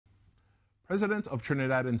President of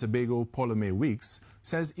Trinidad and Tobago, Paula Mae-Weekes,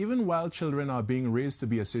 says even while children are being raised to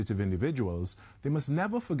be assertive individuals, they must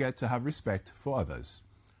never forget to have respect for others.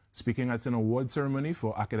 Speaking at an award ceremony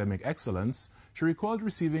for academic excellence, she recalled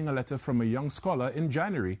receiving a letter from a young scholar in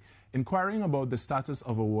January inquiring about the status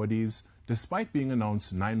of awardees despite being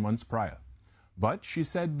announced 9 months prior. But she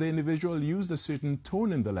said the individual used a certain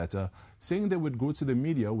tone in the letter, saying they would go to the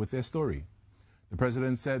media with their story. The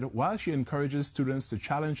president said while she encourages students to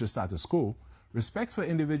challenge the status quo, respect for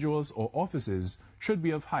individuals or offices should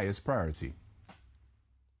be of highest priority.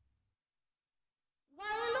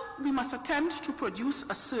 While we must attempt to produce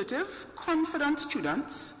assertive, confident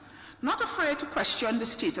students, not afraid to question the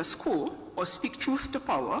status quo or speak truth to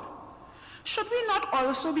power, should we not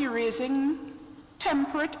also be raising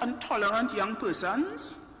temperate and tolerant young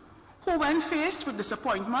persons who, when faced with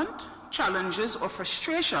disappointment, challenges, or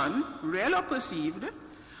frustration, real or perceived,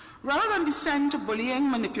 rather than descend to bullying,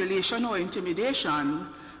 manipulation, or intimidation,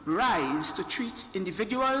 rise to treat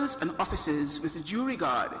individuals and offices with due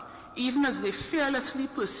regard, even as they fearlessly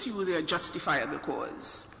pursue their justifiable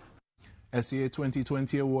cause. SCA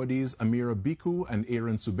 2020 awardees Amira Biku and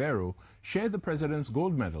Aaron Subero shared the president's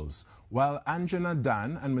gold medals, while Anjana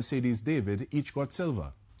Dan and Mercedes David each got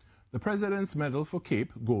silver. The president's medal for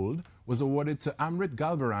Cape, gold, was awarded to Amrit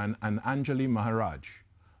Galbaran and Anjali Maharaj.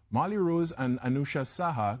 Marley Rose and Anusha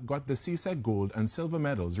Saha got the CSEC gold and silver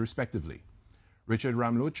medals respectively. Richard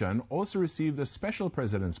Ramlochan also received a special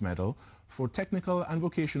president's medal for technical and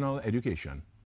vocational education.